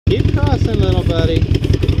Keep crossing, little buddy.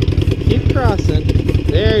 Keep crossing.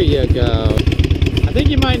 There you go. I think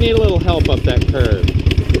you might need a little help up that curve.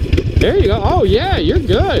 There you go. Oh yeah, you're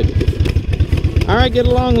good. All right, get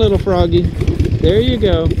along, little froggy. There you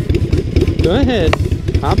go. Go ahead.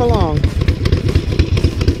 Hop along.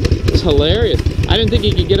 It's hilarious. I didn't think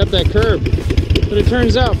he could get up that curb, but it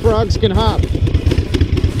turns out frogs can hop.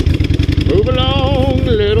 Move along,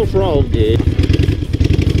 little froggy.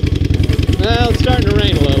 Well, it's starting to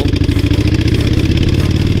rain a little.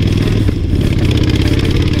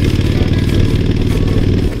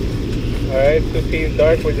 Alright, 15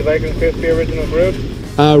 dark. Would you like them crispy original brewed?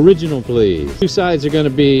 Original, please. Two sides are going to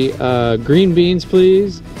be green beans,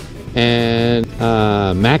 please, and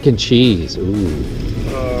mac and cheese. Ooh.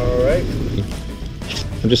 Alright.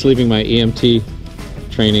 I'm just leaving my EMT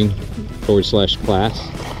training / class,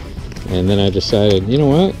 and then I decided, you know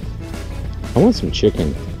what? I want some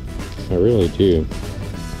chicken. I really do.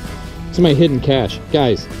 It's my hidden cash.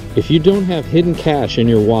 Guys, if you don't have hidden cash in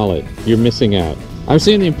your wallet, you're missing out. I'm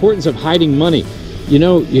saying the importance of hiding money. You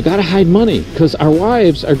know, you gotta hide money, because our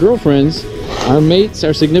wives, our girlfriends, our mates,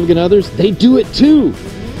 our significant others, they do it too.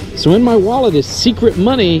 So in my wallet is secret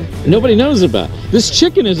money nobody knows about. This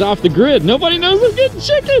chicken is off the grid. Nobody knows I'm getting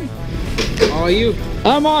chicken. All you.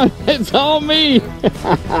 I'm on. It's all me.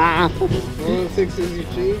 106 is your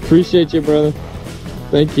cheese. Appreciate you, brother.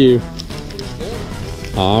 Thank you.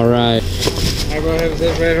 All right. I'll go ahead and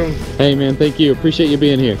sit right home. Hey, man, thank you. Appreciate you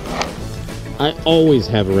being here. I always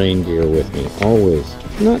have reindeer with me. Always.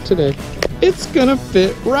 Not today. It's gonna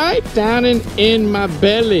fit right down in my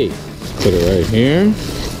belly. Put it right here.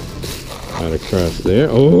 Right across there.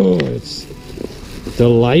 Oh, it's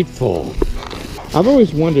delightful. I've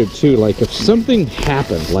always wondered too, like if something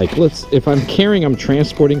happened, like if I'm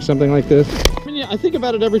transporting something like this. I mean, I think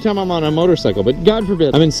about it every time I'm on a motorcycle, but God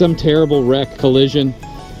forbid, I'm in some terrible wreck, collision,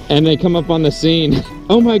 and they come up on the scene.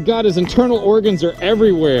 Oh my God, his internal organs are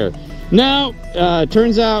everywhere. Now,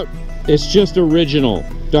 turns out it's just original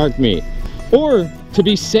dark meat. Or to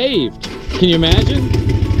be saved. Can you imagine?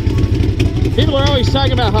 People are always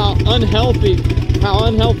talking about how unhealthy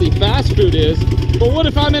fast food is. But what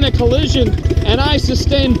if I'm in a collision and I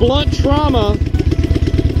sustain blunt trauma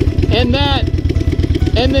and that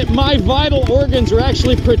my vital organs are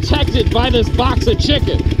actually protected by this box of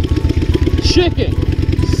chicken? Chicken,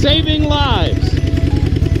 saving lives.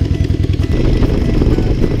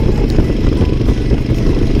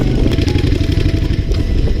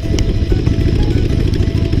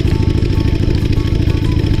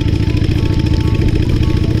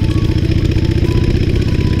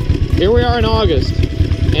 Here we are in August,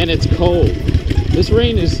 and it's cold. This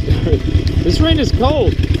rain is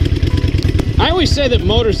cold. I always say that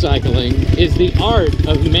motorcycling is the art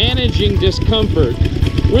of managing discomfort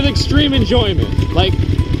with extreme enjoyment. Like,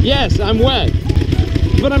 yes, I'm wet,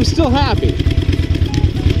 but I'm still happy.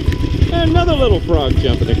 And another little frog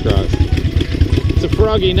jumping across. It's a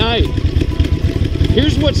froggy night.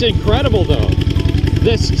 Here's what's incredible though.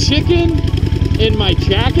 This chicken in my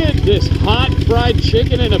jacket, this hot fried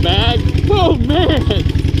chicken in a bag. Oh man,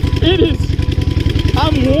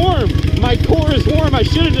 I'm warm. My core is warm. I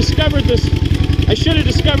should have discovered this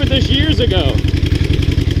years ago.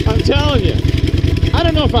 I'm telling you. I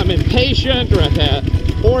don't know if I'm impatient or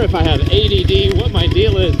if I have ADD, what my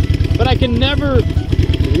deal is, but I can never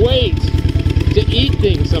wait to eat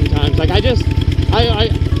things sometimes. Like I just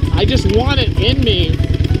want it in me,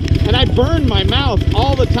 and I burn my mouth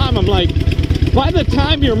all the time. I'm like, by the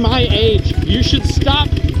time you're my age, you should stop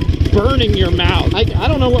burning your mouth. I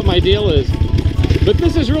don't know what my deal is, but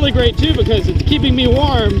this is really great too because it's keeping me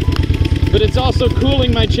warm, but it's also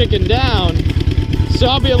cooling my chicken down, so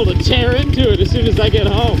I'll be able to tear into it as soon as I get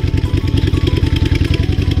home.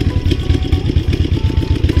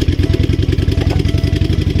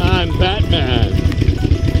 I'm Batman.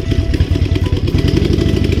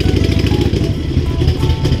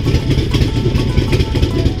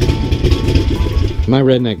 My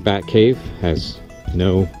redneck bat cave has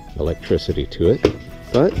no electricity to it,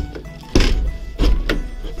 but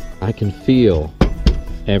I can feel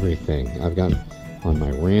everything. I've got on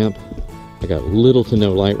my ramp, I got little to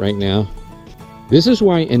no light right now. This is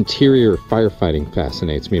why interior firefighting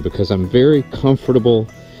fascinates me, because I'm very comfortable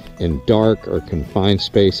in dark or confined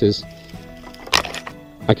spaces.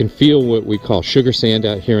 I can feel what we call sugar sand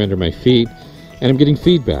out here under my feet, and I'm getting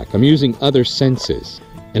feedback. I'm using other senses.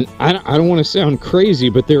 And I don't want to sound crazy,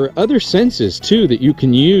 but there are other senses too that you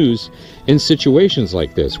can use in situations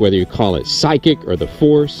like this, whether you call it psychic or the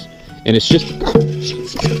force. And it's just,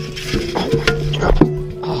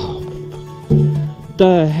 oh,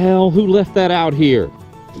 the hell, who left that out here?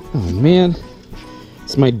 Oh man,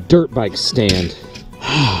 It's my dirt bike stand.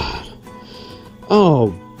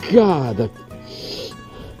 Oh, God.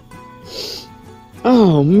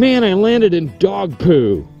 Oh, man, I landed in dog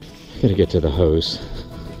poo. Gotta get to the hose.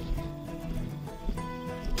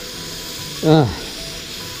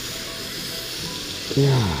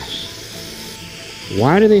 Gosh.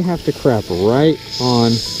 Why do they have to crap right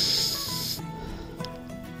on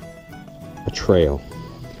a trail?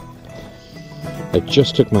 I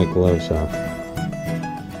just took my gloves off.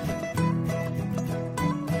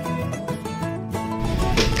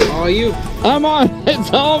 Oh, I'm on.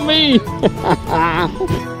 It's all me.